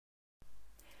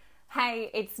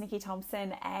Hey, it's Nikki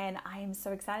Thompson, and I am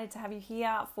so excited to have you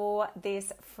here for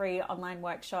this free online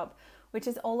workshop, which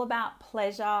is all about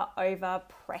pleasure over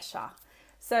pressure.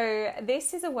 So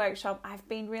this is a workshop I've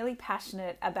been really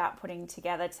passionate about putting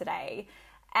together today,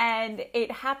 and it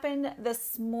happened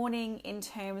this morning in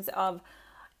terms of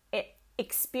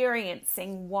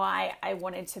experiencing why I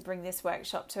wanted to bring this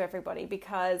workshop to everybody,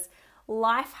 because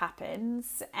life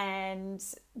happens, and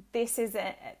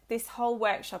this whole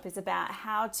workshop is about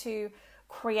how to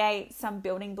create some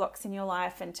building blocks in your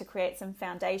life and to create some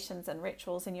foundations and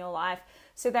rituals in your life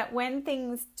so that when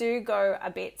things do go a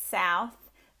bit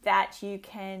south, that you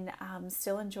can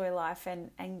still enjoy life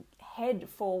and head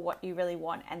for what you really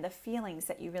want and the feelings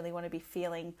that you really want to be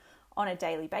feeling on a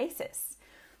daily basis.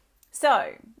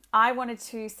 So I wanted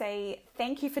to say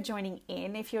thank you for joining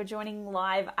in. If you're joining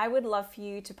live, I would love for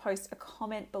you to post a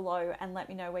comment below and let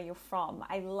me know where you're from.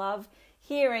 I love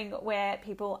hearing where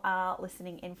people are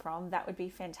listening in from. That would be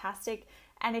fantastic.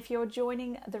 And if you're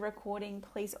joining the recording,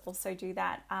 please also do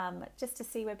that just to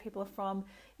see where people are from.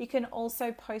 You can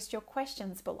also post your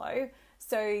questions below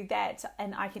so that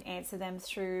I can answer them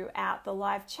throughout the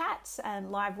live chat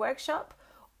and live workshop,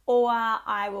 or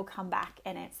I will come back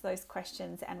and answer those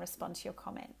questions and respond to your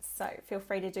comments. So feel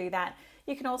free to do that.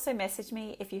 You can also message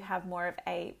me if you have more of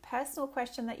a personal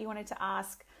question that you wanted to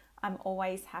ask. I'm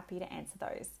always happy to answer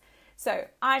those. So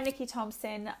I'm Nikki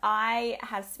Thompson. I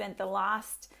have spent the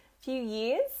last few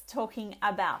years talking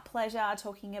about pleasure,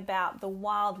 talking about the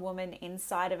wild woman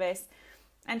inside of us,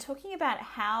 and talking about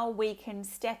how we can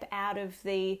step out of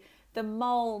the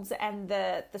molds and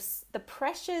the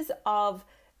pressures of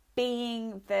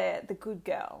being the good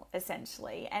girl,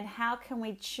 essentially, and how can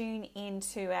we tune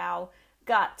into our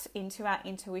gut, into our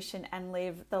intuition, and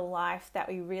live the life that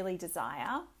we really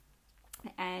desire.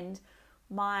 And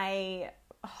my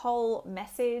whole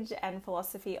message and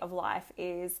philosophy of life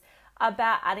is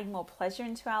about adding more pleasure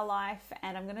into our life,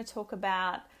 and I'm going to talk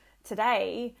about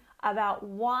today about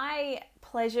why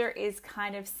pleasure is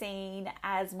kind of seen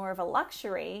as more of a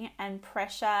luxury and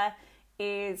pressure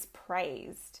is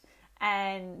praised.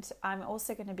 And I'm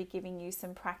also going to be giving you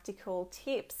some practical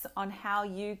tips on how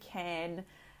you can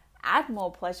add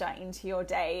more pleasure into your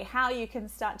day, how you can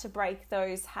start to break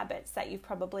those habits that you've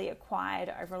probably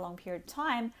acquired over a long period of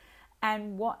time,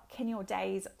 and what can your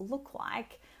days look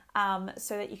like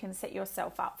so that you can set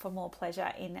yourself up for more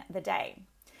pleasure in the day.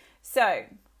 So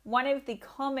one of the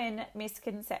common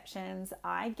misconceptions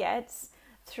I get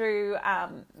through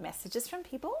messages from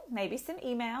people, maybe some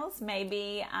emails,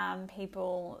 maybe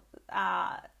people,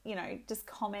 just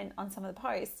comment on some of the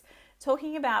posts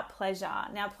talking about pleasure.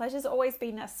 Now, pleasure's always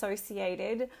been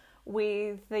associated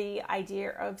with the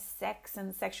idea of sex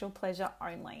and sexual pleasure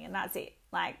only, and that's it.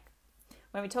 Like,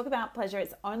 when we talk about pleasure,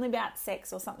 it's only about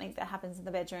sex or something that happens in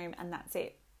the bedroom, and that's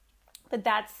it. But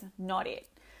that's not it.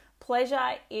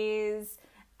 Pleasure is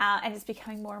and it's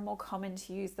becoming more and more common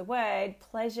to use the word,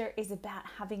 pleasure is about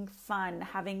having fun,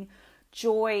 having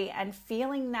joy, and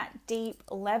feeling that deep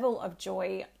level of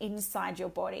joy inside your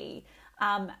body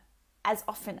as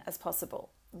often as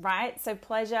possible, right? So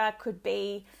pleasure could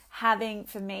be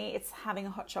for me, it's having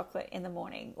a hot chocolate in the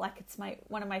morning. Like, it's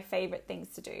one of my favorite things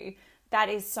to do. That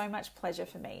is so much pleasure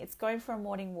for me. It's going for a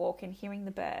morning walk and hearing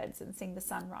the birds and seeing the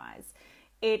sunrise.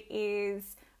 It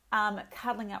is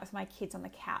cuddling up with my kids on the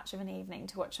couch of an evening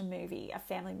to watch a movie, a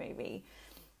family movie.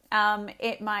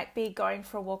 It might be going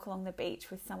for a walk along the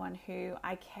beach with someone who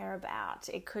I care about.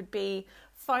 It could be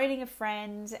phoning a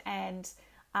friend and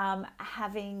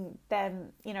having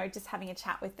them, just having a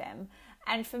chat with them.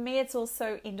 And for me, it's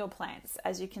also indoor plants.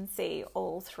 As you can see,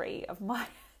 all three of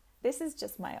this is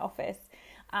just my office.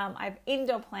 I have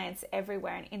indoor plants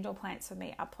everywhere, and indoor plants for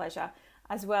me are pleasure,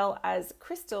 as well as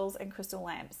crystals and crystal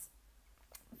lamps.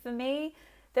 For me,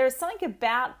 there is something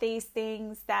about these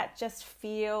things that just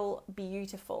feel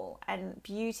beautiful, and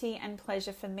beauty and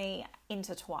pleasure for me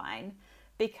intertwine,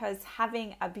 because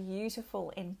having a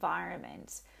beautiful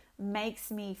environment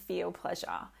makes me feel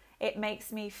pleasure. It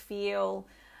makes me feel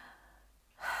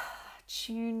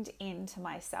tuned into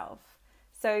myself.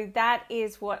 So that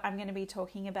is what I'm going to be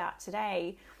talking about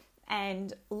today,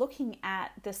 and looking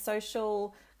at the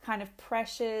social kind of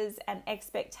pressures and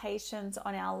expectations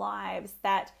on our lives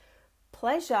that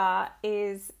pleasure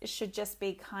should just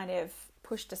be kind of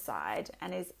pushed aside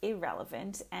and is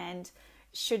irrelevant and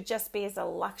should just be as a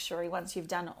luxury once you've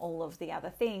done all of the other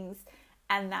things,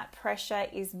 and that pressure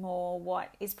is more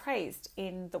what is praised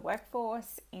in the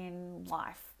workforce, in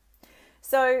life.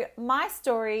 So my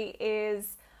story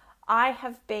is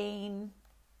I've grown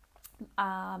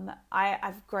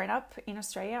up in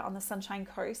Australia, on the Sunshine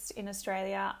Coast in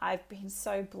Australia. I've been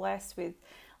so blessed with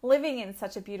living in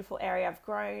such a beautiful area. I've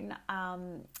grown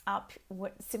up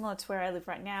similar to where I live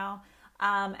right now.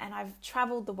 And I've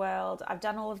traveled the world. I've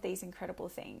done all of these incredible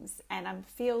things, and I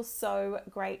feel so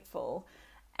grateful.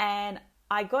 And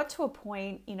I got to a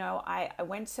point, I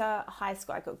went to high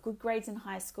school. I got good grades in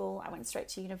high school. I went straight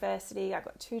to university. I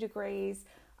got 2 degrees.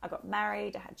 I got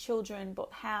married. I had children,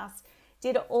 bought a house,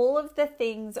 did all of the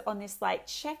things on this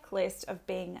checklist of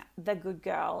being the good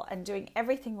girl and doing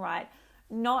everything right,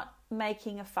 not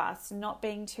making a fuss, not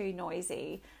being too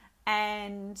noisy,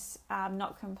 and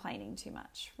not complaining too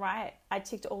much, right? I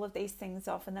ticked all of these things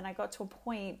off, and then I got to a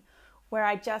point where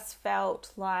I just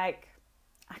felt like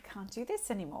I can't do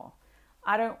this anymore.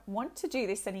 I don't want to do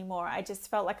this anymore. I just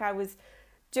felt like I was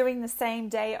doing the same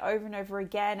day over and over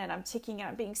again, and I'm ticking and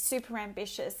I'm being super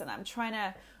ambitious, and I'm trying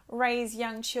to raise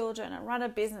young children and run a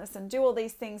business and do all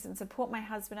these things and support my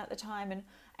husband at the time,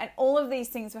 and all of these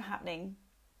things were happening,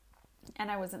 and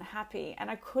I wasn't happy,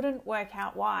 and I couldn't work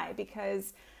out why,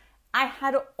 because I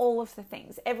had all of the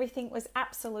things. Everything was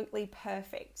absolutely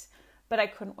perfect, but I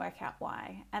couldn't work out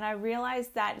why. And I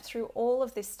realized that through all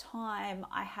of this time,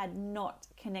 I had not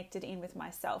connected in with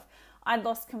myself. I'd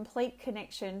lost complete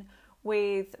connection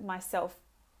with myself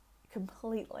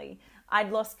completely.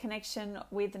 I'd lost connection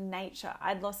with nature.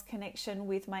 I'd lost connection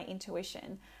with my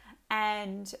intuition.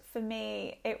 And for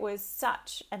me, it was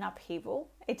such an upheaval.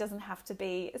 It doesn't have to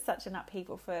be such an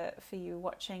upheaval for you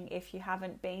watching if you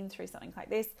haven't been through something like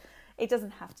this. It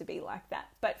doesn't have to be like that.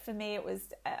 But for me, it was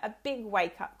a big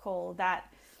wake-up call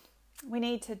that we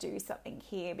need to do something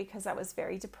here, because I was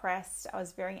very depressed. I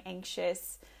was very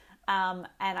anxious. And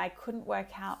I couldn't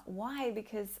work out why,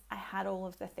 because I had all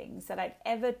of the things that I'd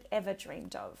ever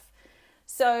dreamed of.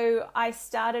 So I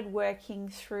started working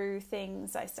through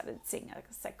things. I started seeing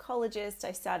a psychologist.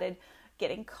 I started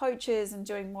getting coaches and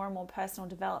doing more and more personal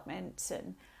development,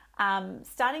 and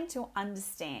starting to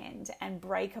understand and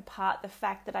break apart the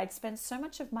fact that I'd spent so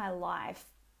much of my life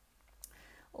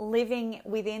living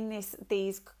within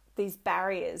these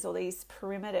barriers or these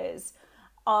perimeters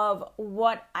of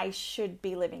what I should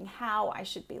be living, how I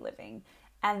should be living,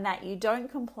 and that you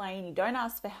don't complain, you don't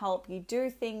ask for help, you do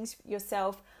things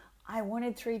yourself. I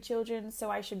wanted 3 children,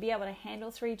 so I should be able to handle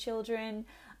 3 children.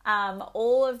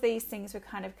 All of these things were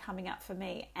kind of coming up for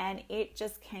me, and it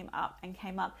just came up,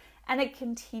 and it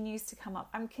continues to come up.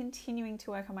 I'm continuing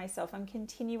to work on myself. I'm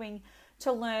continuing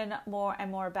to learn more and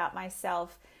more about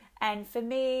myself. And for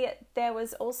me, there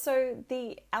was also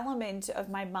the element of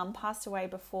my mum passed away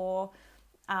before,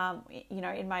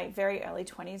 in my very early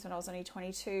 20s when I was only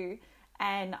 22.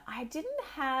 And I didn't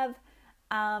have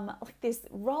this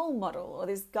role model or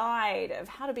this guide of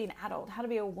how to be an adult, how to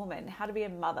be a woman, how to be a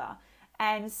mother.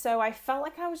 And so I felt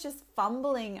like I was just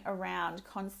fumbling around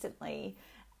constantly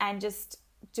and just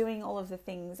doing all of the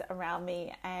things around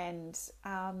me. And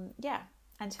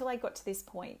until I got to this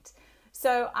point.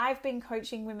 So I've been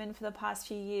coaching women for the past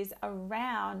few years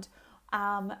around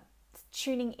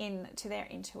tuning in to their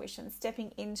intuition,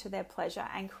 stepping into their pleasure,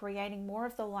 and creating more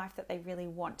of the life that they really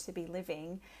want to be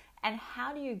living. And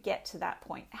how do you get to that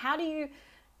point? How do you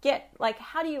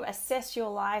assess your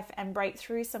life and break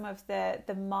through some of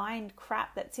the mind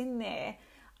crap that's in there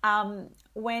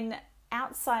when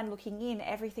outside looking in,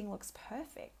 everything looks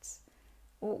perfect?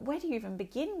 Well, where do you even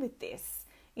begin with this?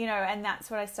 And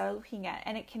that's what I started looking at.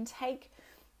 And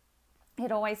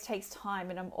it always takes time,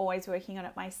 and I'm always working on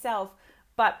it myself.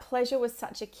 But pleasure was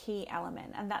such a key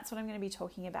element, and that's what I'm going to be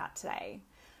talking about today.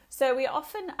 So we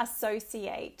often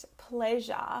associate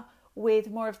pleasure with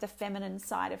more of the feminine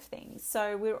side of things.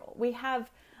 So we have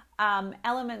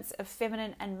elements of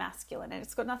feminine and masculine, and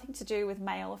it's got nothing to do with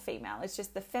male or female. It's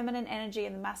just the feminine energy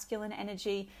and the masculine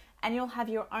energy, and you'll have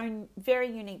your own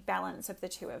very unique balance of the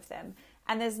two of them.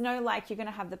 And there's no you're going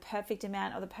to have the perfect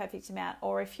amount or the perfect amount,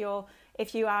 or if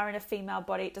you are in a female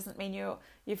body, it doesn't mean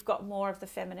you've got more of the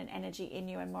feminine energy in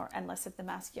you and less of the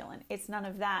masculine. It's none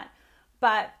of that.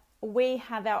 But we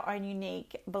have our own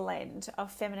unique blend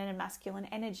of feminine and masculine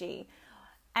energy.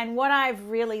 And what I've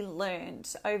really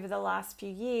learned over the last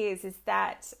few years is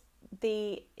that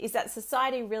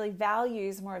society really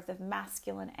values more of the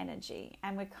masculine energy,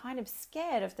 and we're kind of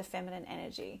scared of the feminine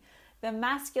energy. The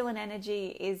masculine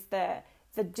energy is the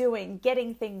doing,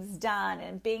 getting things done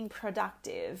and being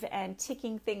productive and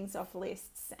ticking things off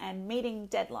lists and meeting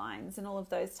deadlines and all of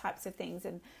those types of things,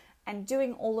 and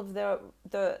doing all of the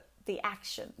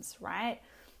actions, right?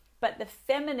 But the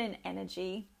feminine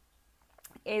energy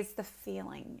is the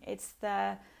feeling. It's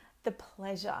the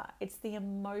pleasure. It's the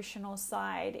emotional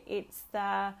side. It's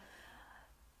the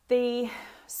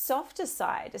softer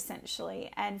side, essentially.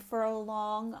 And for a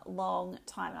long, long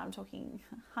time, I'm talking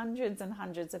hundreds and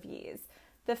hundreds of years,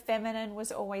 the feminine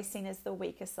was always seen as the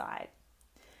weaker side.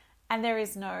 And there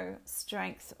is no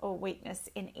strength or weakness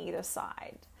in either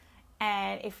side.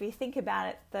 And if we think about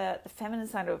it, the feminine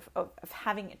side of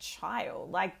having a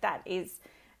child, like that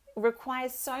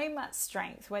requires so much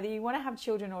strength, whether you want to have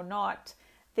children or not.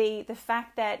 The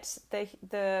fact that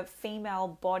the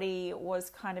female body was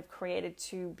kind of created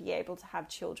to be able to have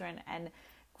children and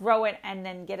grow it and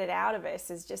then get it out of us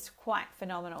is just quite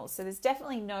phenomenal. So there's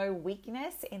definitely no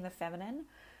weakness in the feminine,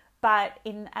 but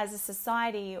as a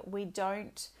society, we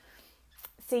don't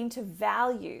seem to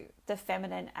value the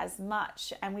feminine as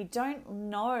much, and we don't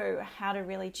know how to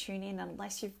really tune in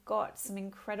unless you've got some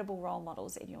incredible role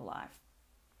models in your life.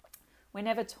 We're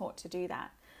never taught to do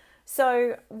that.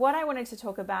 So what I wanted to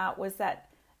talk about was that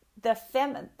the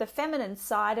feminine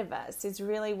side of us is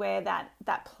really where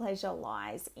that pleasure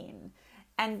lies in.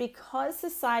 And because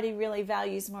society really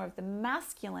values more of the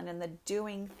masculine and the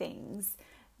doing things,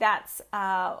 that's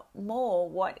more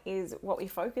what we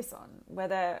focus on,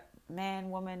 whether man,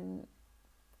 woman,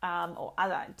 or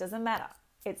other, it doesn't matter.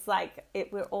 It's like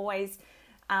we're always,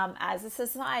 as a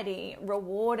society,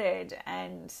 rewarded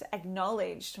and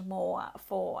acknowledged more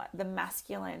for the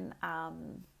masculine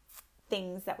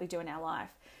things that we do in our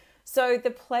life. So the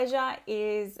pleasure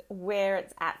is where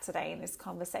it's at today in this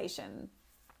conversation.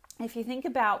 If you think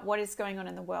about what is going on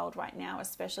in the world right now,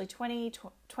 especially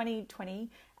 2020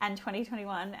 and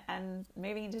 2021 and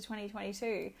moving into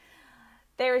 2022,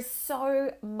 there is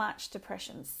so much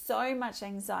depression, so much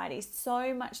anxiety,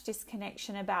 so much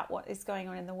disconnection about what is going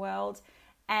on in the world.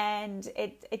 And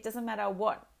it doesn't matter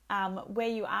where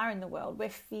you are in the world, we're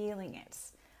feeling it.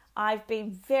 I've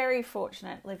been very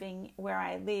fortunate living where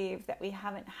I live that we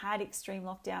haven't had extreme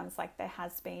lockdowns like there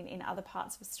has been in other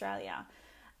parts of Australia.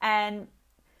 And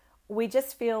we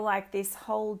just feel like this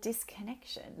whole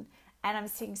disconnection. And I'm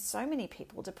seeing so many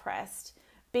people depressed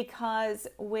because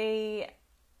we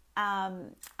are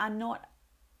not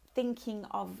thinking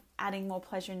of adding more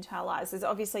pleasure into our lives. There's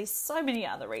obviously so many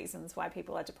other reasons why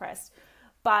people are depressed.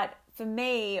 But for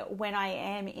me, when I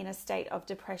am in a state of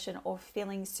depression or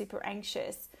feeling super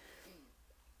anxious,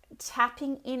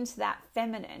 tapping into that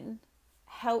feminine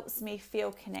helps me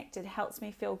feel connected, helps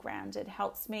me feel grounded,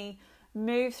 helps me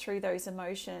move through those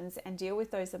emotions and deal with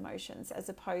those emotions, as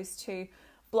opposed to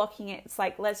blocking it. It's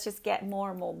like, let's just get more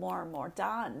and more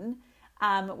done,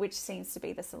 which seems to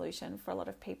be the solution for a lot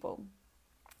of people.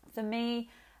 For me,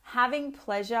 having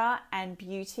pleasure and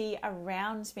beauty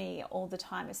around me all the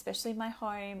time, especially in my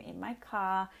home, in my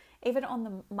car, even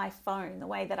on my phone, the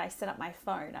way that I set up my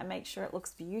phone, I make sure it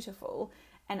looks beautiful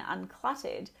and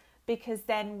uncluttered, because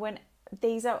then when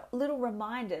these are little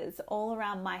reminders all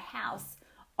around my house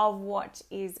of what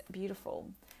is beautiful.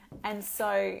 And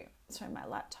so, sorry, my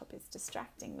laptop is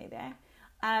distracting me there.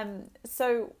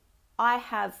 So I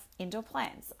have indoor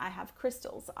plants, I have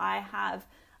crystals, I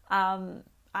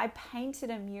painted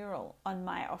a mural on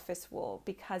my office wall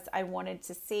because I wanted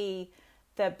to see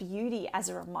the beauty as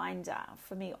a reminder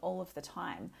for me all of the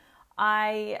time.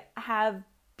 I have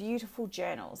beautiful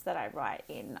journals that I write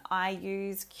in. I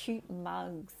use cute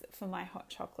mugs for my hot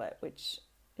chocolate, which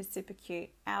is super cute.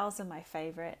 Owls are my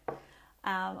favorite.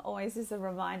 Always is a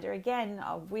reminder again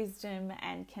of wisdom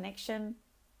and connection.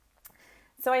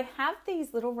 So I have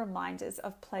these little reminders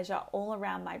of pleasure all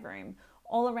around my room,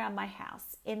 all around my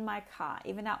house, in my car,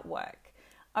 even at work,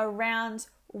 around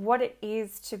what it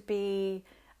is to be,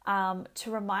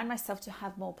 to remind myself to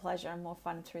have more pleasure and more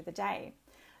fun through the day.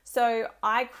 So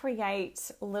I create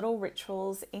little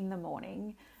rituals in the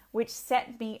morning which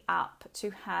set me up to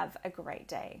have a great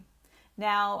day.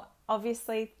 Now,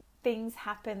 obviously, things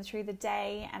happen through the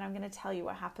day, and I'm going to tell you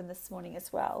what happened this morning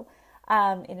as well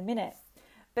in a minute.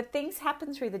 But things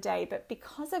happen through the day, but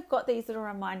because I've got these little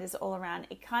reminders all around,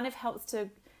 it kind of helps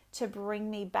to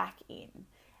bring me back in.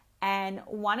 And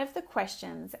one of the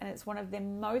questions, and it's one of the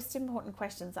most important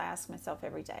questions I ask myself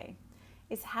every day,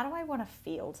 is how do I want to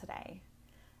feel today?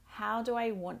 How do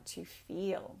I want to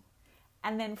feel?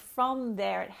 And then from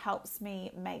there, it helps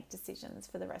me make decisions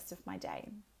for the rest of my day.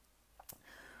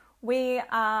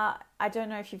 I don't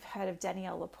know if you've heard of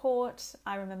Danielle Laporte.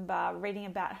 I remember reading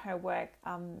about her work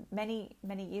many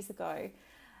years ago.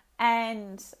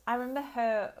 And I remember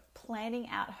her planning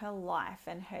out her life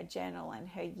and her journal and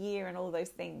her year and all those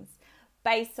things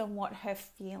based on what her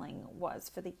feeling was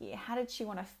for the year. How did she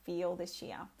want to feel this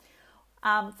year?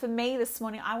 For me this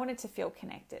morning, I wanted to feel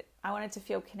connected. I wanted to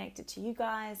feel connected to you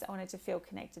guys. I wanted to feel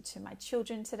connected to my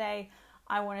children today.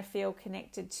 I want to feel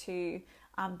connected to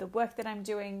the work that I'm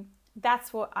doing.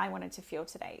 That's what I wanted to feel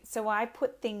today. So I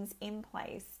put things in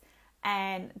place,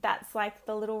 and that's like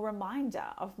the little reminder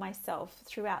of myself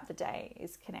throughout the day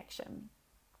is connection.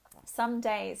 Some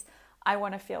days I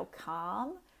want to feel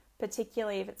calm,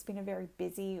 particularly if it's been a very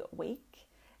busy week.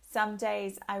 Some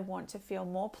days I want to feel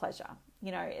more pleasure,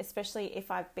 especially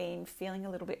if I've been feeling a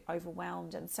little bit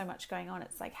overwhelmed and so much going on.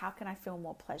 It's like, how can I feel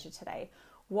more pleasure today?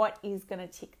 What is going to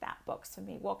tick that box for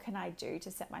me? What can I do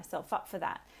to set myself up for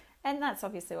that? And that's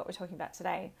obviously what we're talking about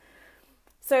today.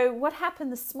 So what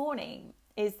happened this morning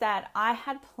is that I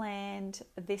had planned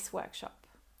this workshop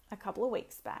a couple of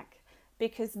weeks back,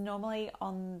 because normally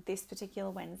on this particular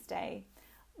Wednesday,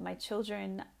 my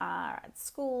children are at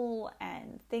school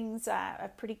and things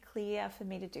are pretty clear for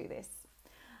me to do this.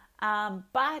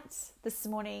 But this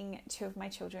morning, two of my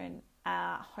children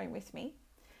are home with me,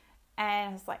 and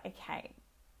I was like, okay,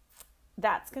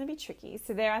 that's going to be tricky.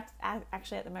 So they're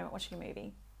actually at the moment watching a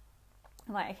movie.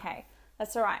 I'm like, okay,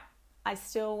 that's all right. I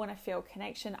still want to feel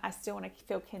connection. I still want to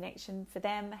feel connection for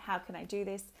them. How can I do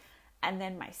this? And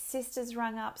then my sisters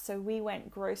rung up. So we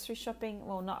went grocery shopping.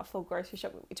 Well, not a full grocery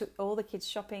shop. We took all the kids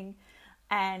shopping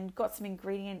and got some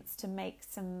ingredients to make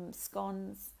some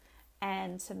scones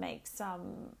and to make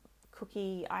some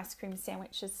cookie ice cream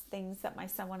sandwiches, things that my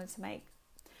son wanted to make.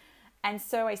 And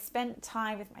so I spent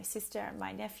time with my sister and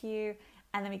my nephew,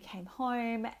 and then we came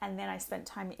home, and then I spent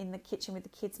time in the kitchen with the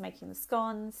kids making the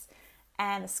scones.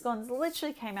 And the scones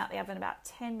literally came out the oven about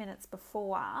 10 minutes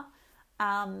before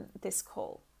this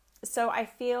call. So I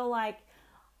feel like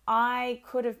I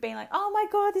could have been like, oh my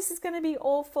God, this is going to be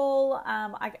awful.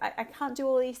 I can't do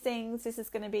all these things. This is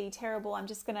going to be terrible. I'm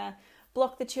just going to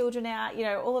block the children out.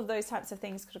 All of those types of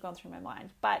things could have gone through my mind.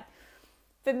 But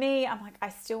for me, I'm like, I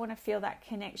still want to feel that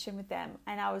connection with them.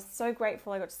 And I was so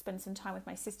grateful I got to spend some time with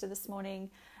my sister this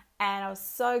morning. And I was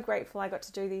so grateful I got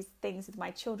to do these things with my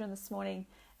children this morning.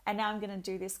 And now I'm going to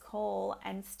do this call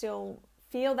and still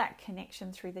feel that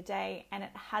connection through the day. And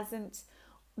it hasn't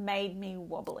made me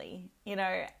wobbly,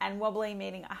 and wobbly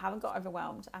meaning I haven't got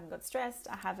overwhelmed, I haven't got stressed,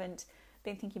 I haven't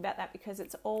been thinking about that, because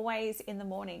it's always in the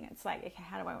morning. It's like, okay,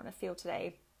 how do I want to feel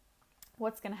today?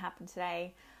 What's going to happen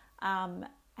today?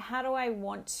 How do I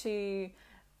want to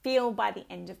feel by the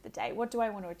end of the day? What do I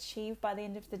want to achieve by the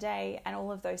end of the day? And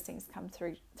all of those things come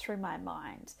through my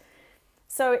mind.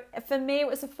 So for me, it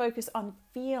was a focus on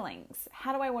feelings.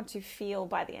 How do I want to feel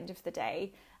by the end of the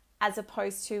day, as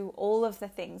opposed to all of the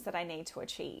things that I need to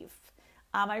achieve?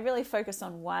 I really focus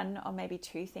on one or maybe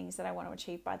two things that I want to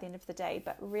achieve by the end of the day,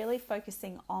 but really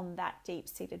focusing on that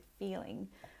deep-seated feeling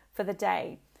for the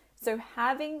day. So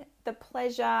having the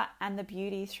pleasure and the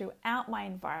beauty throughout my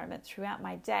environment, throughout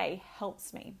my day,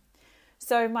 helps me.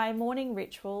 So my morning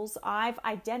rituals, I've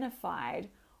identified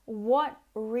what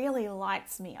really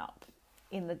lights me up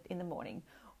in the morning.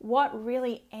 What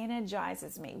really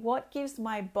energizes me? What gives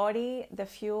my body the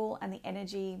fuel and the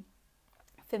energy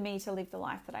for me to live the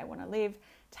life that I want to live,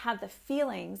 to have the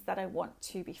feelings that I want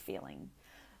to be feeling?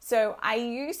 So I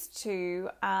used to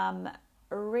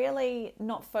really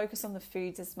not focus on the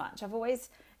foods as much. I've always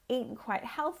eaten quite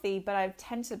healthy, but I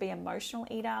tend to be an emotional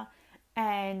eater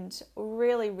and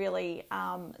really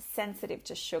sensitive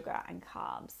to sugar and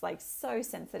carbs, like so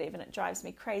sensitive, and it drives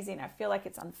me crazy and I feel like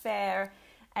it's unfair.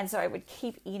 And so I would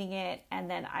keep eating it, and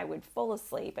then I would fall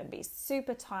asleep and be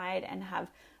super tired and have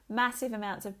massive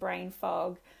amounts of brain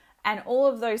fog and all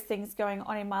of those things going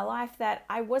on in my life, that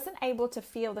I wasn't able to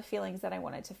feel the feelings that I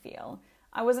wanted to feel.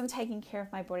 I wasn't taking care of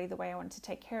my body the way I wanted to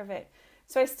take care of it.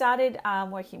 So I started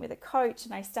working with a coach,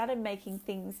 and I started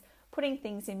putting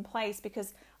things in place,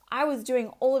 because I was doing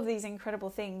all of these incredible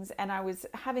things and I was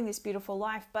having this beautiful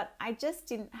life, but I just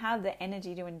didn't have the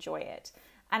energy to enjoy it.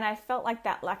 And I felt like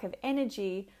that lack of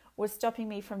energy was stopping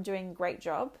me from doing a great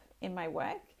job in my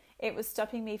work. It was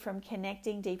stopping me from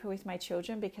connecting deeper with my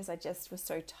children, because I just was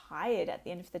so tired at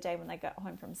the end of the day when they got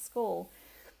home from school.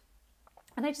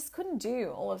 And I just couldn't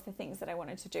do all of the things that I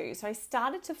wanted to do. So I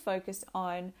started to focus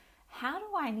on, how do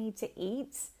I need to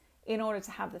eat in order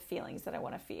to have the feelings that I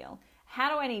want to feel? How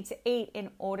do I need to eat in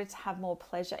order to have more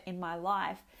pleasure in my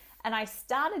life? And I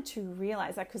started to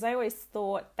realize that, because I always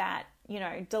thought that,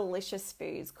 delicious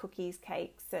foods, cookies,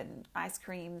 cakes, and ice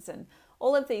creams, and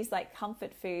all of these like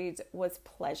comfort foods was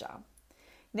pleasure.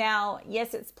 Now,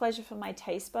 yes, it's pleasure for my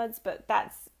taste buds, but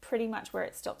that's pretty much where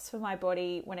it stops for my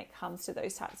body when it comes to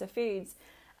those types of foods.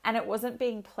 And it wasn't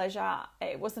pleasure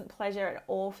at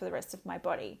all for the rest of my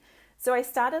body. So I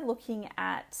started looking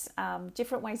at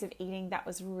different ways of eating that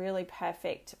was really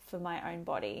perfect for my own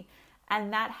body.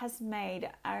 And that has made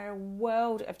a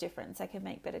world of difference. I can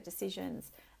make better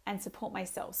decisions and support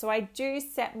myself. So I do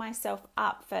set myself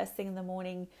up first thing in the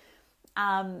morning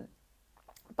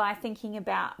by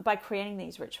creating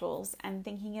these rituals and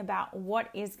thinking about what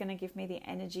is going to give me the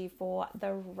energy for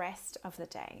the rest of the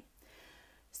day.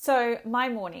 So my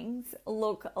mornings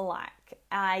look like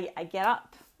I get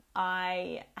up,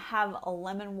 I have a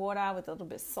lemon water with a little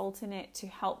bit of salt in it to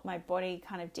help my body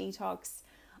kind of detox.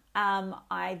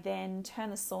 I then turn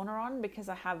the sauna on because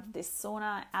I have this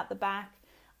sauna at the back.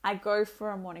 I go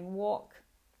for a morning walk,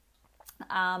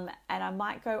 and I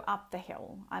might go up the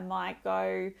hill. I might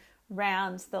go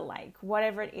round the lake,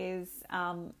 whatever it is.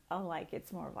 A lake,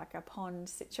 it's more of like a pond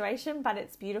situation, but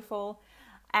it's beautiful.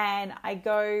 And I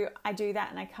do that,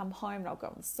 and I come home and I'll go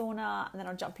in the sauna, and then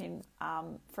I'll jump in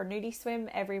for a nudie swim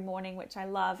every morning, which I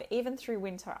love. Even through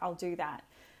winter, I'll do that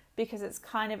because it's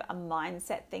kind of a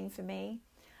mindset thing for me.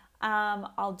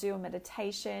 I'll do a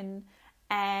meditation,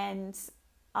 and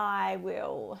I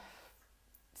will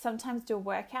sometimes do a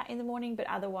workout in the morning, but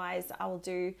otherwise I will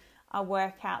do a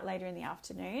workout later in the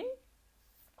afternoon.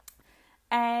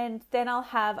 And then I'll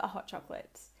have a hot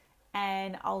chocolate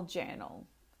and I'll journal.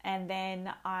 And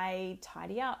then I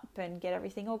tidy up and get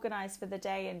everything organized for the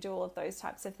day and do all of those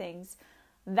types of things.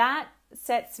 That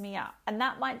sets me up. And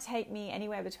that might take me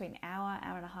anywhere between an hour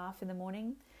and a half in the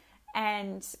morning.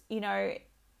 And, you know,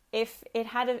 if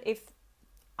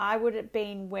I would have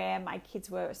been where my kids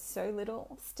were so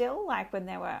little still, like when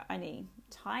they were only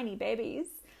tiny babies,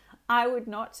 I would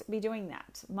not be doing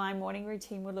that. My morning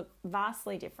routine would look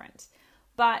vastly different.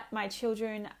 But my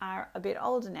children are a bit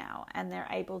older now, and they're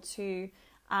able to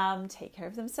take care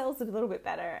of themselves a little bit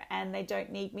better, and they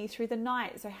don't need me through the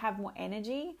night, so I have more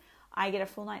energy. I get a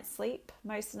full night's sleep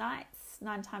most nights,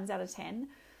 9 times out of 10,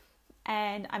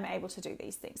 and I'm able to do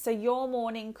these things. So your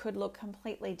morning could look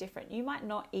completely different. You might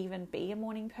not even be a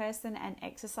morning person, and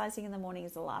exercising in the morning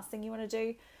is the last thing you want to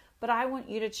do, but I want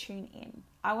you to tune in.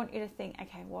 I want you to think,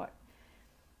 okay, what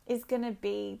is going to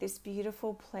be this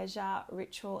beautiful pleasure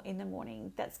ritual in the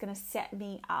morning that's going to set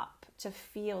me up to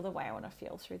feel the way I want to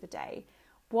feel through the day?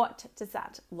 What does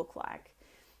that look like?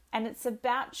 And it's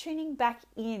about tuning back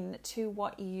in to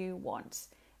what you want.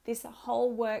 This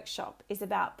whole workshop is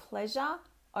about pleasure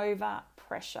over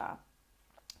pressure.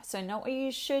 So not what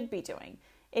you should be doing.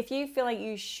 If you feel like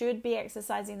you should be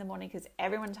exercising in the morning because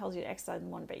everyone tells you to exercise in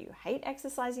the morning, but you hate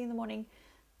exercising in the morning,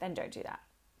 then don't do that.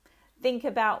 Think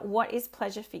about what is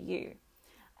pleasure for you.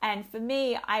 And for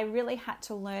me, I really had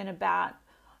to learn about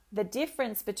the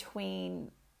difference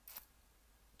between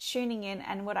tuning in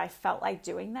and what I felt like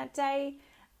doing that day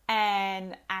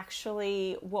and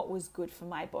actually what was good for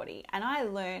my body. And I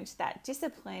learned that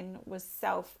discipline was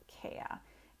self-care.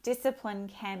 Discipline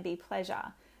can be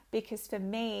pleasure, because for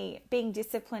me, being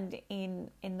disciplined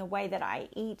in the way that I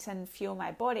eat and fuel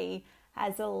my body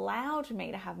has allowed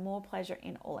me to have more pleasure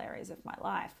in all areas of my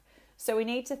life. So we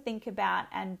need to think about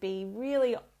and be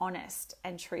really honest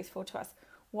and truthful to us.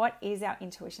 What is our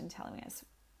intuition telling us?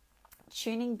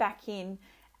 Tuning back in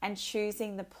and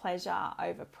choosing the pleasure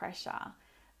over pressure.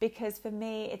 Because for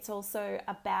me, it's also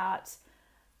about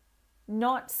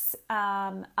not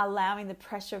allowing the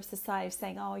pressure of society of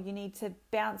saying, oh, you need to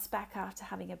bounce back after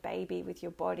having a baby with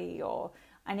your body, or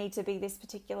I need to be this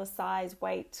particular size,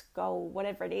 weight, goal,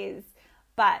 whatever it is.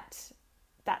 But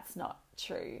that's not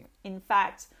true. In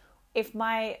fact,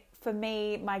 for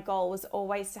me, my goal was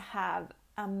always to have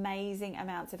amazing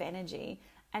amounts of energy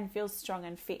and feel strong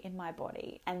and fit in my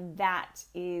body. And that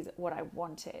is what I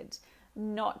wanted,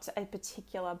 not a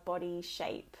particular body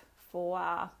shape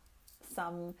for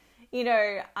some,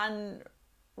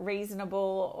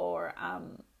 unreasonable or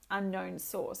unknown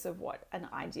source of what an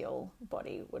ideal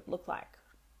body would look like.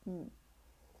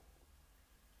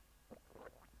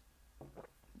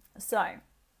 So,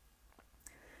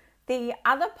 the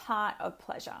other part of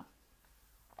pleasure,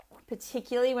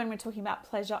 particularly when we're talking about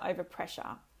pleasure over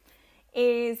pressure,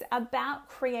 is about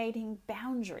creating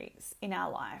boundaries in our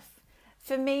life.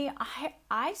 For me,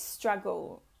 I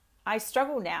struggle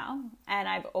now, and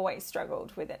I've always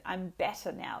struggled with it. I'm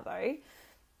better now though,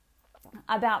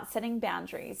 about setting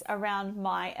boundaries around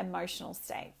my emotional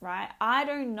state, right? I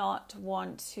do not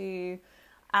want to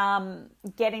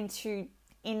get into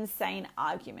insane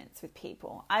arguments with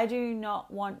people. I do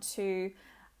not want to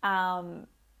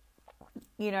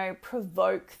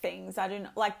provoke things. I do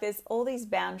not, there's all these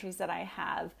boundaries that I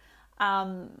have.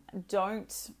 I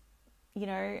don't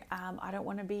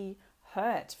want to be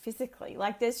hurt physically.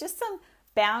 There's just some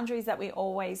boundaries that we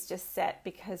always just set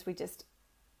because we just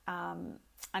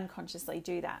unconsciously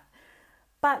do that.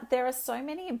 But there are so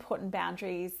many important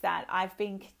boundaries that I've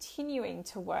been continuing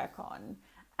to work on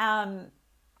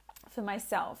for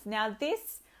myself. Now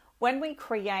when we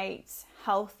create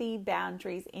healthy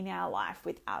boundaries in our life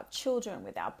with our children,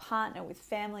 with our partner, with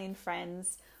family and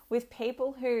friends, with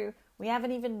people who we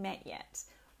haven't even met yet,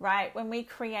 right? When we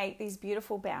create these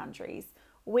beautiful boundaries,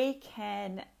 we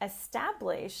can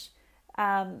establish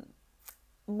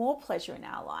more pleasure in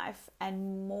our life,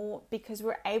 and more because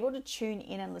we're able to tune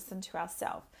in and listen to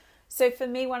ourselves. So for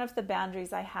me, one of the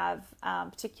boundaries I have,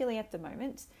 particularly at the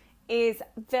moment, is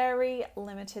very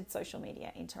limited social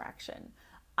media interaction.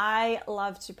 I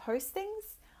love to post things.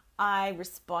 I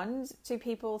respond to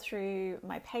people through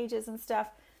my pages and stuff.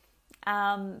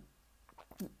 And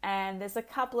there's a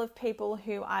couple of people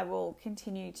who I will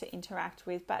continue to interact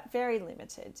with, but very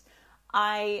limited.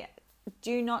 I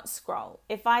do not scroll.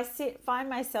 If I find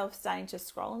myself starting to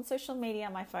scroll on social media,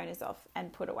 my phone is off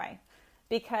and put away,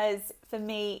 because for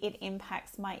me, it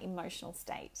impacts my emotional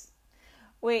state,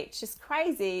 which is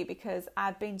crazy because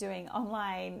I've been doing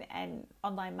online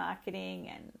marketing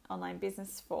and online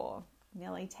business for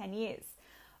nearly 10 years.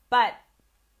 But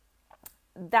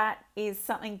that is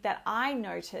something that I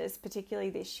noticed, particularly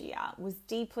this year, was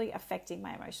deeply affecting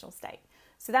my emotional state.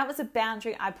 So that was a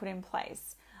boundary I put in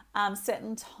place.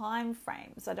 Certain time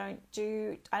frames. I don't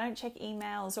check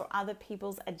emails or other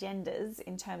people's agendas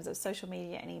in terms of social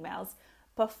media and emails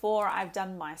before I've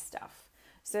done my stuff.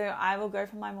 So I will go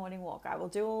for my morning walk. I will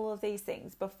do all of these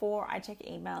things before I check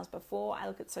emails, before I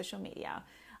look at social media.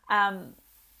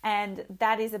 And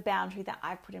that is a boundary that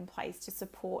I've put in place to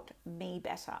support me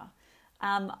better.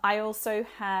 I also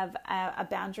have a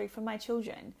boundary for my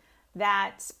children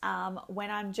that when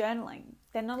I'm journaling,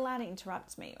 they're not allowed to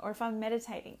interrupt me. Or if I'm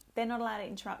meditating, they're not allowed to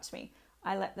interrupt me.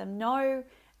 I let them know,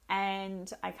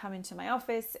 and I come into my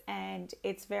office and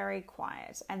it's very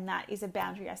quiet. And that is a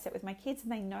boundary I set with my kids,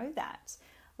 and they know that.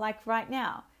 Like right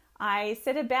now, I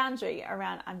set a boundary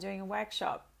around, I'm doing a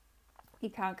workshop. You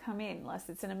can't come in unless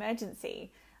it's an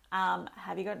emergency.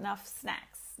 Have you got enough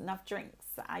snacks, enough drinks?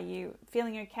 Are you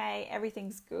feeling okay?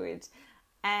 Everything's good.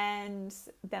 And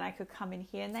then I could come in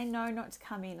here, and they know not to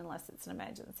come in unless it's an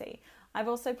emergency. I've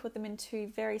also put them in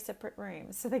 2 very separate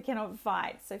rooms so they cannot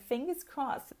fight. So fingers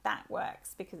crossed that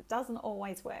works, because it doesn't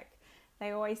always work.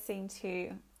 They always seem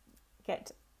to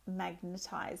get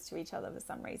magnetized to each other for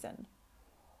some reason.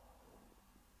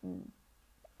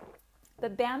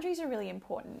 But boundaries are really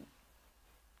important.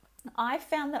 I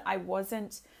found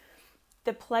that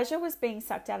the pleasure was being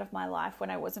sucked out of my life when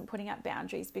I wasn't putting up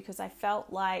boundaries, because I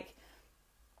felt like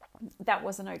that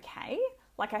wasn't okay.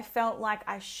 Like I felt like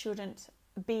I shouldn't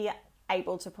be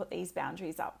able to put these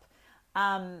boundaries up.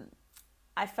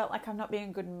 I felt like I'm not being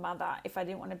a good mother if I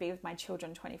didn't want to be with my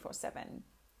children 24/7.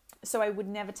 So I would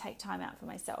never take time out for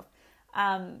myself.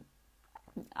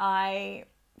 I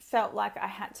felt like I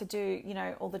had to do,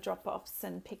 all the drop-offs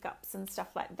and pickups and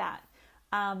stuff like that.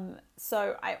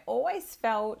 So I always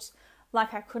felt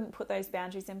like I couldn't put those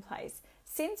boundaries in place.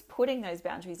 Since putting those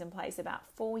boundaries in place about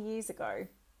 4 years ago,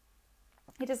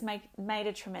 it has made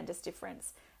a tremendous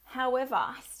difference. However,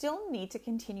 I still need to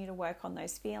continue to work on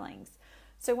those feelings.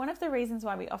 So one of the reasons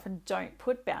why we often don't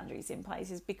put boundaries in place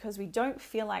is because we don't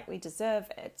feel like we deserve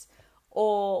it,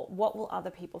 or what will other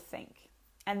people think?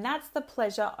 And that's the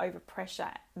pleasure over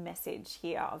pressure message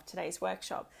here of today's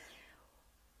workshop.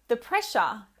 The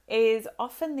pressure is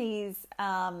often these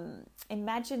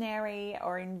imaginary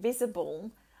or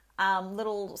invisible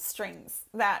little strings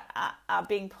that are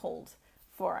being pulled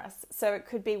for us. So it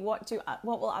could be, what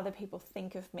will other people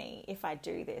think of me if I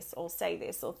do this or say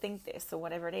this or think this or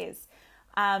whatever it is.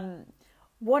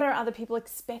 What are other people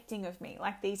expecting of me?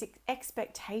 Like these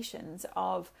expectations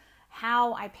of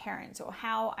how I parent, or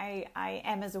how I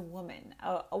am as a woman,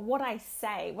 or what I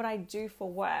say, what I do for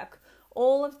work.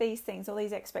 All of these things, all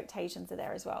these expectations are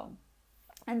there as well.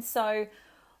 And so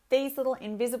these little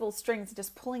invisible strings are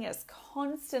just pulling us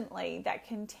constantly, that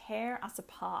can tear us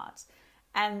apart.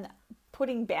 And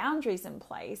putting boundaries in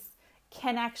place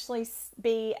can actually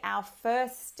be our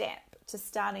first step to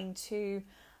starting to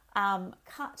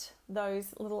cut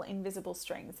those little invisible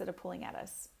strings that are pulling at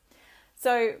us.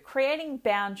 So creating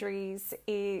boundaries,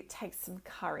 it takes some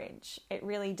courage. It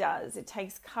really does. It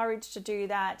takes courage to do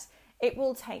that. It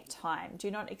will take time. Do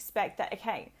not expect that,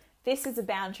 okay, this is a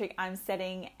boundary I'm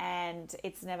setting and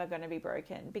it's never going to be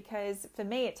broken. Because for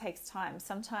me, it takes time.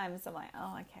 Sometimes I'm like,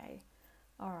 oh, okay,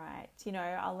 all right,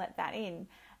 I'll let that in.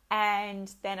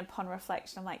 And then upon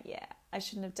reflection, I'm like, yeah, I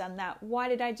shouldn't have done that. Why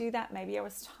did I do that? Maybe I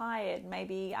was tired.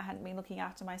 Maybe I hadn't been looking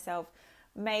after myself.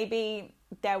 Maybe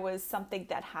there was something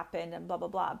that happened and blah, blah,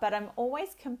 blah. But I'm always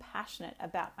compassionate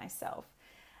about myself.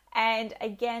 And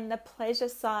again, the pleasure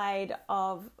side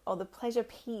or the pleasure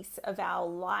piece of our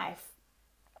life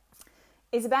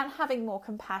is about having more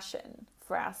compassion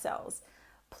for ourselves.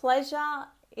 Pleasure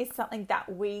is something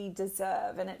that we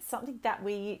deserve, and it's something that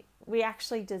we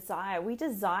actually desire. We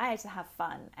desire to have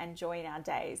fun and joy in our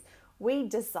days. We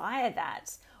desire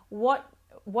that. What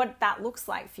what that looks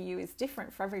like for you is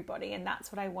different for everybody. And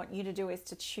that's what I want you to do, is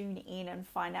to tune in and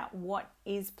find out what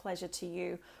is pleasure to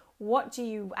you. What do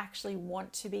you actually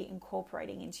want to be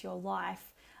incorporating into your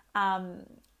life?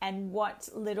 And what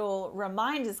little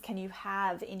reminders can you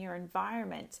have in your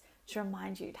environment to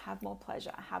remind you to have more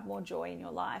pleasure, have more joy in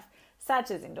your life, such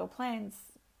as indoor plants.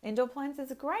 Indoor plants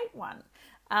is a great one.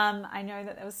 I know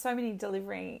that there were so many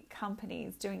delivery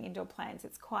companies doing indoor plants.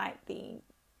 It's quite the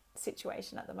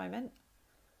situation at the moment.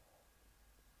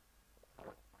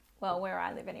 Well, where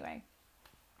I live anyway.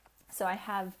 So I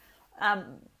have,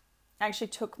 actually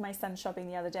took my son shopping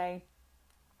the other day,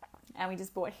 and we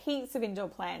just bought heaps of indoor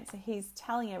plants. He's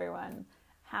telling everyone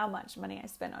how much money I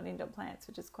spent on indoor plants,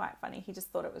 which is quite funny. He just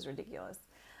thought it was ridiculous.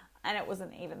 And it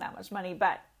wasn't even that much money,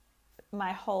 but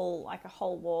my whole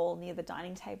wall near the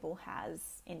dining table has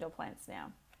indoor plants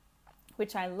now,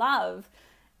 which I love.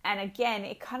 And again,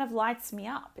 it kind of lights me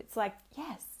up. It's like,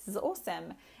 yes, this is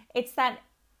awesome. It's that,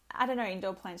 I don't know,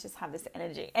 indoor plants just have this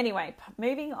energy. Anyway,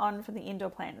 moving on from the indoor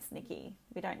plants, Nikki,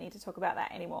 we don't need to talk about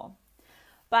that anymore.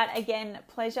 But again,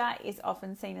 pleasure is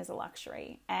often seen as a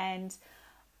luxury, and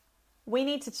we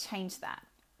need to change that,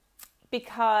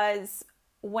 because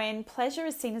when pleasure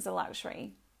is seen as a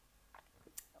luxury,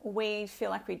 we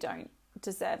feel like we don't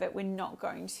deserve it. We're not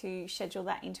going to schedule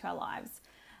that into our lives.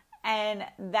 And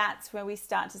that's where we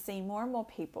start to see more and more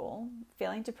people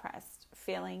feeling depressed,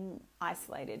 feeling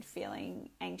isolated, feeling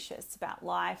anxious about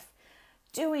life,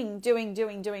 doing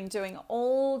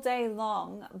all day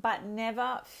long, but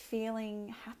never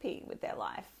feeling happy with their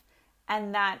life.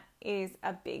 And that is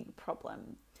a big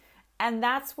problem. And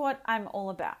that's what I'm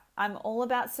all about. I'm all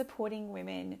about supporting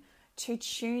women to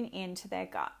tune into their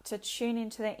gut, to tune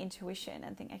into their intuition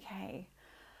and think, okay,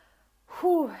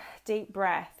 deep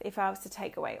breath. If I was to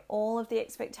take away all of the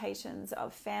expectations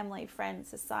of family, friends,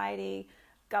 society,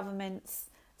 governments,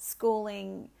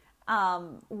 schooling,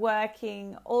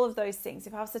 working, all of those things,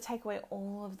 if I was to take away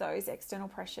all of those external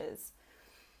pressures,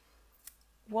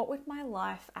 what would my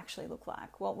life actually look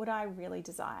like? What would I really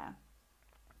desire?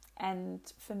 And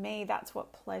for me, that's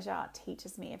what pleasure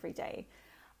teaches me every day.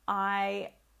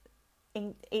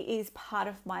 It is part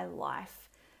of my life,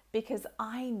 because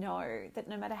I know that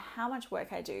no matter how much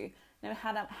work I do, no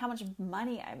matter how much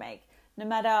money I make, no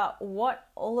matter what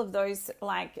all of those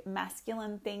like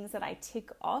masculine things that I tick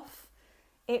off,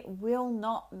 it will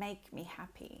not make me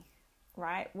happy,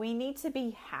 right? We need to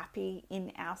be happy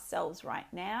in ourselves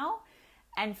right now.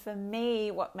 And for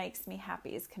me, what makes me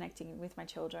happy is connecting with my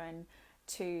children,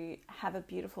 to have a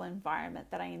beautiful environment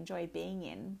that I enjoy being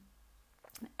in,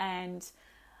 and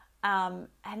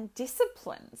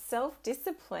discipline,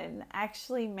 self-discipline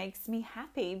actually makes me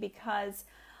happy, because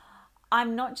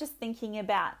I'm not just thinking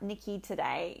about Nikki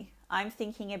today. I'm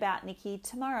thinking about Nikki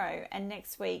tomorrow and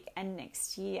next week and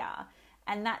next year.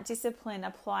 And that discipline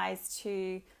applies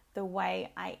to the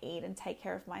way I eat and take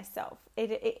care of myself.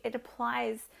 It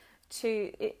applies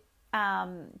to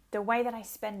the way that I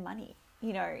spend money.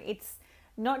 You know, it's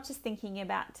not just thinking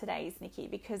about today's Nikki,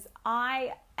 because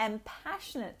I am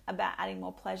passionate about adding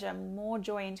more pleasure, more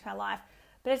joy into our life.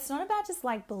 But it's not about just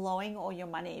like blowing all your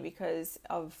money because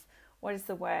of, what is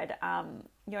the word?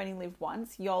 You only live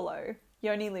once, YOLO.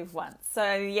 You only live once.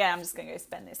 So yeah, I'm just going to go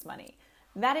spend this money.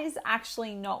 That is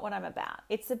actually not what I'm about.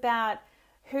 It's about,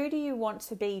 who do you want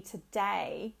to be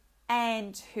today,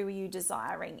 and who are you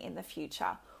desiring in the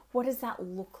future? What does that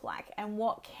look like? And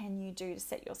what can you do to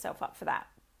set yourself up for that?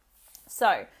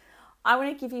 So I want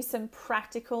to give you some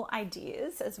practical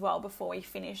ideas as well before we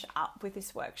finish up with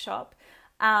this workshop.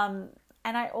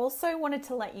 And I also wanted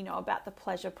to let you know about the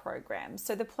Pleasure Program.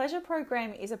 So the Pleasure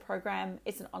Program is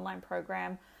it's an online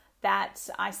program that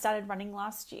I started running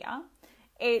last year.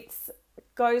 It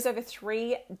goes over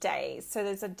 3 days. So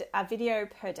there's a video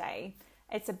per day.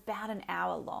 It's about an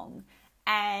hour long.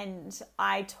 And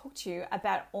I talk to you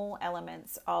about all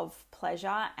elements of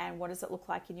pleasure and what does it look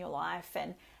like in your life,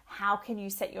 and how can you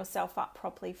set yourself up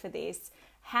properly for this?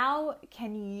 How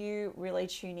can you really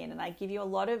tune in? And I give you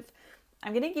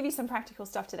I'm going to give you some practical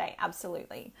stuff today,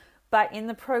 absolutely. But in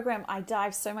the program, I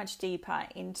dive so much deeper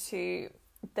into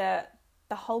the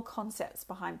whole concepts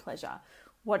behind pleasure.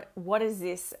 What is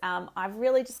this? I've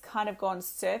really just kind of gone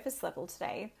surface level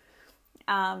today,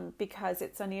 because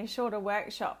it's only a shorter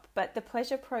workshop. But the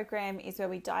Pleasure Program is where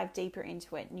we dive deeper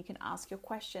into it, and you can ask your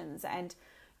questions, and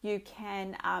you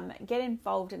can get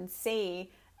involved and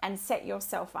see and set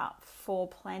yourself up for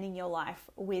planning your life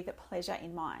with pleasure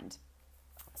in mind.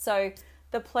 So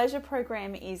the Pleasure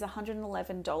Program is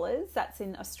 $111. That's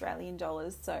in Australian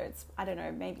dollars. So it's, I don't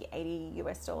know, maybe $80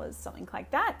 US, something like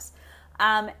that.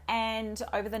 And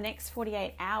over the next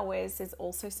 48 hours, there's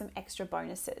also some extra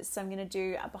bonuses. So I'm going to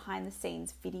do a behind the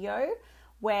scenes video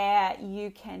where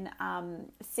you can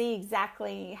see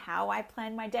exactly how I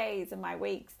plan my days and my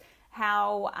weeks,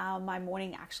 how my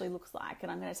morning actually looks like.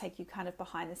 And I'm going to take you kind of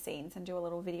behind the scenes and do a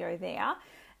little video there.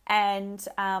 And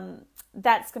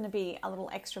that's going to be a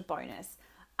little extra bonus.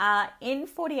 In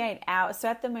 48 hours, so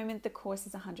at the moment the course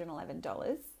is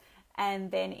 $111.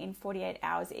 And then in 48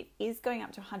 hours, it is going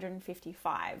up to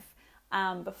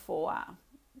 $155 before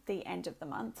the end of the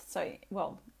month. So,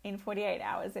 well, in 48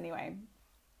 hours anyway.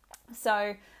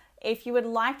 So if you would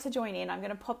like to join in, I'm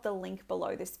going to pop the link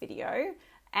below this video.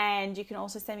 And you can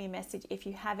also send me a message if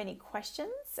you have any questions.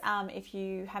 If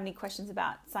you have any questions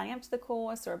about signing up to the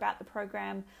course or about the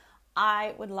program,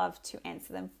 I would love to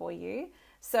answer them for you.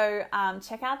 So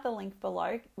check out the link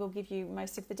below. We'll give you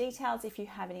most of the details. If you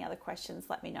have any other questions,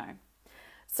 let me know.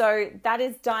 So that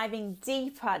is diving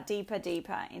deeper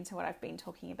into what I've been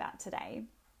talking about today.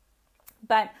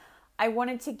 But I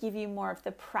wanted to give you more of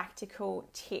the practical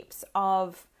tips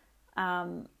of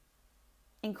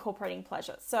incorporating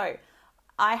pleasure. So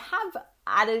I have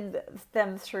added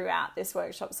them throughout this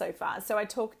workshop so far. So I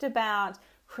talked about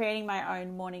creating my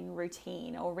own morning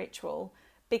routine or ritual,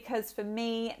 because for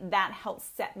me, that helps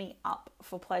set me up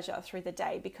for pleasure through the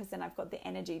day, because then I've got the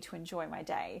energy to enjoy my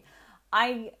day.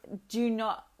 I do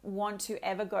not want to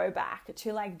ever go back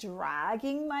to like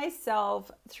dragging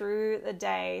myself through the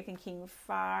day thinking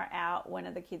far out, when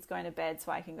are the kids going to bed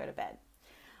so I can go to bed.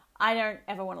 I don't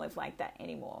ever want to live like that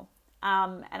anymore.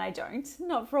 And I don't,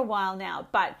 not for a while now,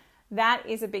 but that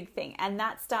is a big thing. And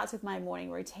that starts with my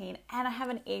morning routine, and I have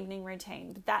an evening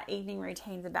routine, but that evening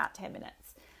routine is about 10 minutes.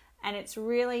 And it's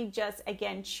really just,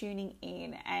 again, tuning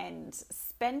in and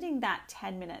spending that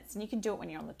 10 minutes. And you can do it when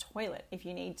you're on the toilet if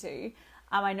you need to.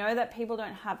 I know that people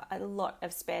don't have a lot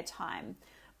of spare time.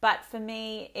 But for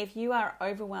me, if you are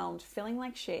overwhelmed, feeling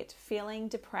like shit, feeling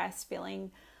depressed,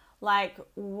 feeling like,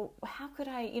 how could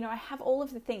I have all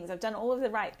of the things, I've done all of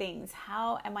the right things,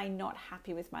 how am I not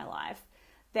happy with my life?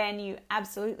 Then you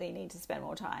absolutely need to spend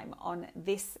more time on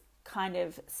this kind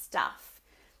of stuff.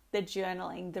 The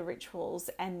journaling, the rituals,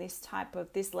 and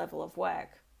this level of work,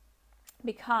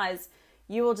 because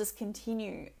you will just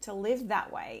continue to live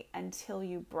that way until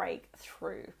you break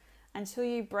through and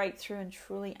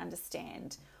truly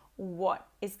understand what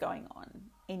is going on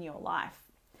in your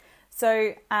life.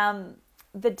 So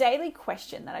the daily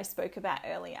question that I spoke about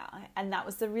earlier, and that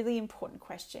was the really important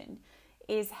question,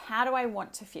 is how do I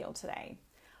want to feel today?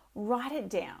 Write it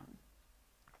down.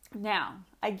 Now,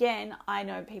 again, I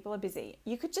know people are busy.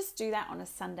 You could just do that on a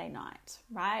Sunday night,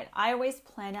 right? I always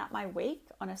plan out my week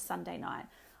on a Sunday night.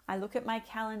 I look at my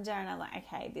calendar and I'm like,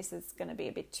 okay, this is going to be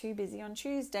a bit too busy on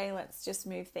Tuesday. Let's just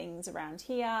move things around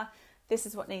here. This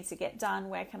is what needs to get done.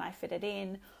 Where can I fit it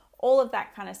in? All of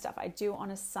that kind of stuff I do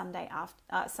on a Sunday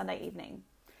evening.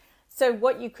 So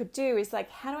what you could do is like,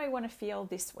 how do I want to feel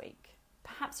this week?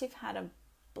 Perhaps you've had a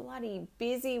bloody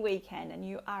busy weekend and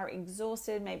you are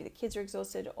exhausted. Maybe the kids are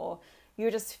exhausted, or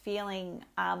you're just feeling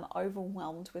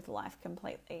overwhelmed with life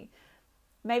completely.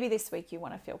 Maybe this week you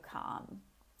want to feel calm,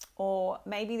 or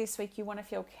maybe this week you want to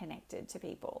feel connected to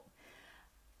people.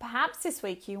 Perhaps this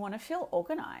week you want to feel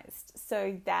organized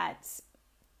so that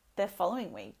the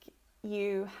following week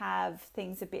you have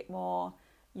things a bit more,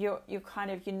 you're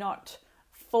not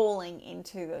falling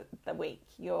into the week.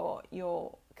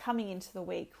 You're coming into the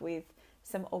week with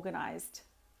some organized,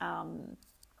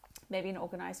 maybe an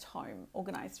organized home,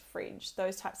 organized fridge.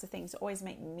 Those types of things always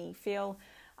make me feel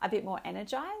a bit more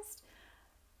energized.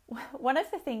 One of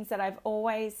the things that I've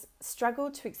always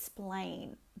struggled to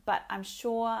explain, but I'm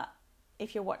sure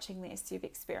if you're watching this, you've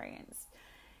experienced,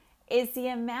 is the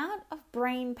amount of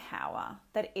brain power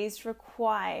that is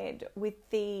required with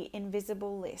the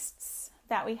invisible lists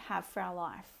that we have for our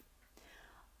life.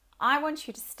 I want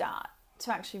you to start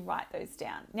to actually write those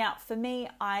down. Now, for me,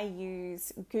 I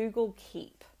use Google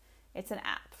Keep. It's an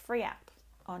app, free app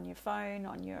on your phone,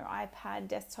 on your iPad,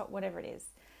 desktop, whatever it is.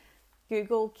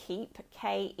 Google Keep,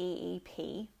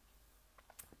 Keep,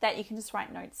 that you can just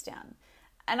write notes down.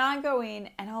 And I go in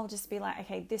and I'll just be like,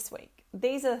 okay, this week,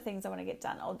 these are the things I want to get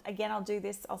done. I'll do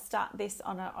this. I'll start this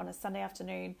on a Sunday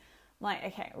afternoon. I'm like,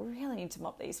 okay, I really need to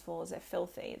mop these floors. They're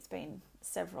filthy. It's been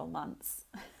several months.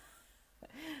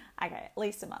 Okay, at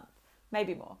least a month.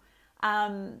 Maybe more.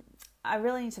 I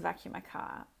really need to vacuum my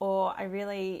car, or I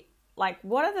really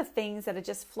what are the things that are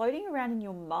just floating around in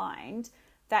your mind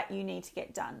that you need to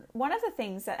get done? One of the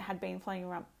things that had been floating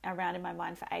around in my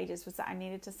mind for ages was that I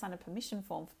needed to sign a permission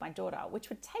form for my daughter, which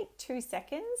would take 2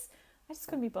 seconds. I just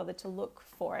couldn't be bothered to look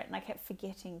for it, and I kept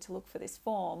forgetting to look for this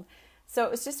form. So it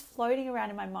was just floating around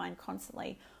in my mind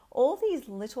constantly. All these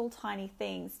little tiny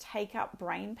things take up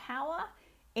brain power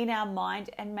in our mind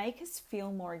and make us feel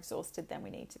more exhausted than we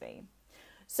need to be.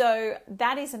 So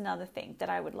that is another thing that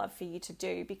I would love for you to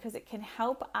do, because it can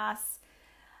help us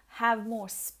have more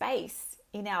space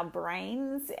in our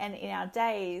brains and in our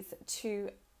days to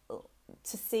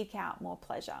seek out more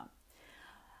pleasure.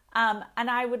 And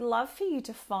I would love for you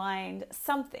to find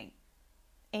something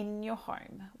in your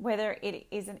home, whether it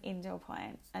is an indoor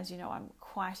plant. As you know, I'm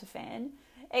quite a fan.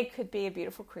 It could be a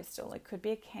beautiful crystal. It could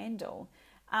be a candle,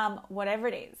 whatever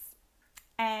it is.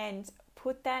 And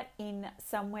put that in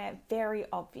somewhere very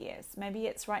obvious. Maybe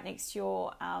it's right next to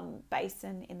your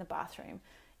basin in the bathroom.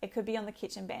 It could be on the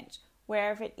kitchen bench,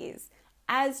 wherever it is,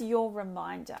 as your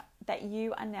reminder that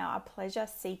you are now a pleasure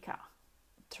seeker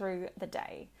through the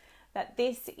day, that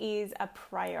this is a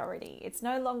priority. It's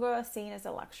no longer seen as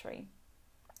a luxury.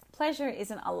 Pleasure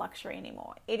isn't a luxury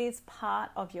anymore. It is part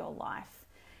of your life.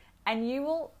 And you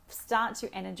will start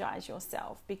to energize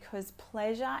yourself, because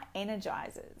pleasure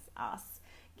energizes us.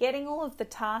 Getting all of the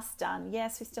tasks done,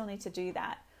 yes, we still need to do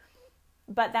that,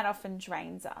 but that often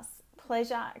drains us.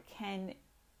 Pleasure can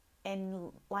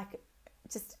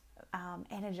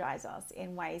energize us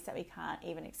in ways that we can't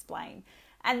even explain.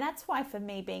 And that's why for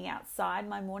me, being outside,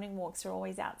 my morning walks are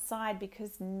always outside,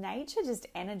 because nature just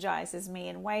energizes me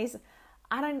in ways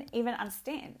I don't even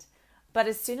understand. But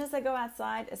as soon as I go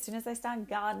outside, as soon as I start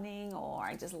gardening, or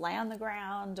I just lay on the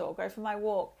ground or go for my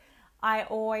walk, I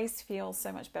always feel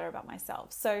so much better about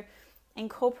myself. So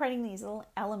incorporating these little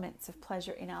elements of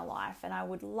pleasure in our life, and I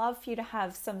would love for you to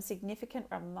have some significant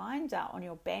reminder on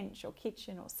your bench or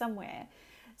kitchen or somewhere,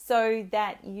 so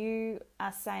that you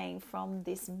are saying, from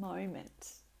this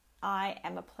moment, I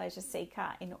am a pleasure seeker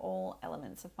in all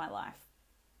elements of my life.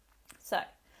 So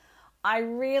I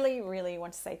really, really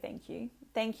want to say thank you.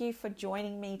 Thank you for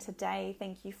joining me today.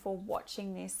 Thank you for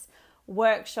watching this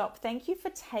workshop. Thank you for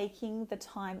taking the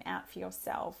time out for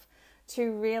yourself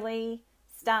to really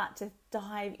start to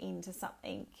dive into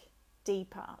something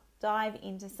deeper, dive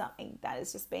into something that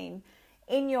has just been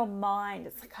in your mind.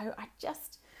 It's like, oh,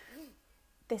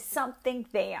 there's something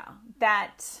there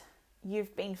that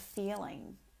you've been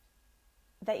feeling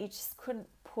that you just couldn't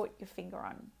put your finger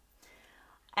on.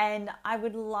 And I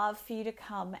would love for you to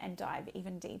come and dive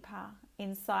even deeper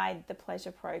inside the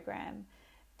pleasure program.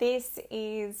 This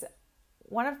is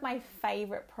one of my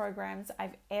favorite programs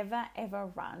I've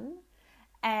ever run.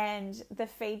 And the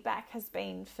feedback has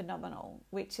been phenomenal,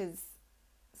 which is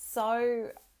so,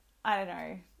 I don't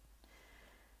know,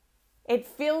 it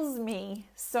fills me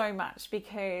so much,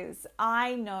 because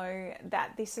I know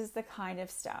that this is the kind of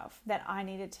stuff that I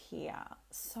needed to hear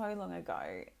so long ago,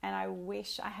 and I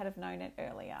wish I had have known it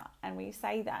earlier. And we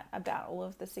say that about all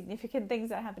of the significant things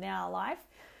that happen in our life,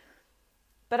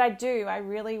 but I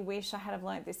really wish I had have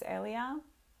learned this earlier.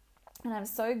 And I'm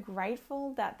so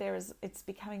grateful that it's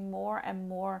becoming more and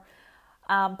more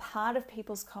part of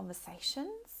people's conversations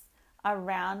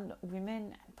around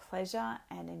women and pleasure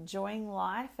and enjoying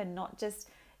life, and not just,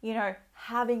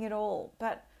 having it all,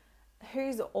 but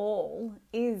whose all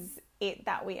is it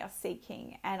that we are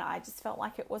seeking. And I just felt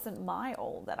like it wasn't my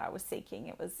all that I was seeking.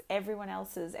 It was everyone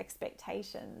else's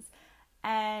expectations.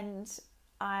 And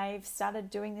I've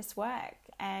started doing this work,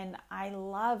 and I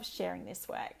love sharing this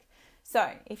work.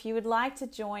 So if you would like to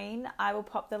join, I will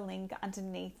pop the link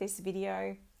underneath this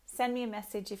video. Send me a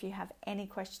message if you have any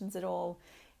questions at all.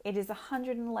 It is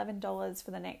 $111 for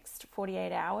the next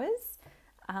 48 hours.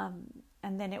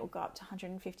 And then it will go up to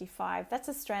 $155. That's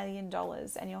Australian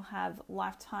dollars. And you'll have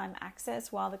lifetime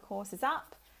access while the course is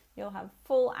up. You'll have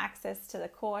full access to the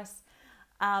course.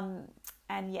 And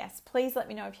yes, please let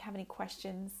me know if you have any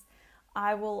questions.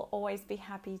 I will always be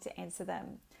happy to answer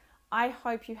them. I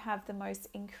hope you have the most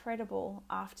incredible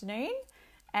afternoon,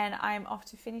 and I'm off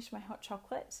to finish my hot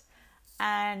chocolate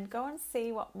and go and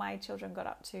see what my children got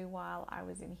up to while I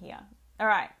was in here. All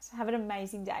right, have an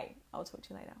amazing day. I'll talk to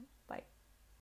you later.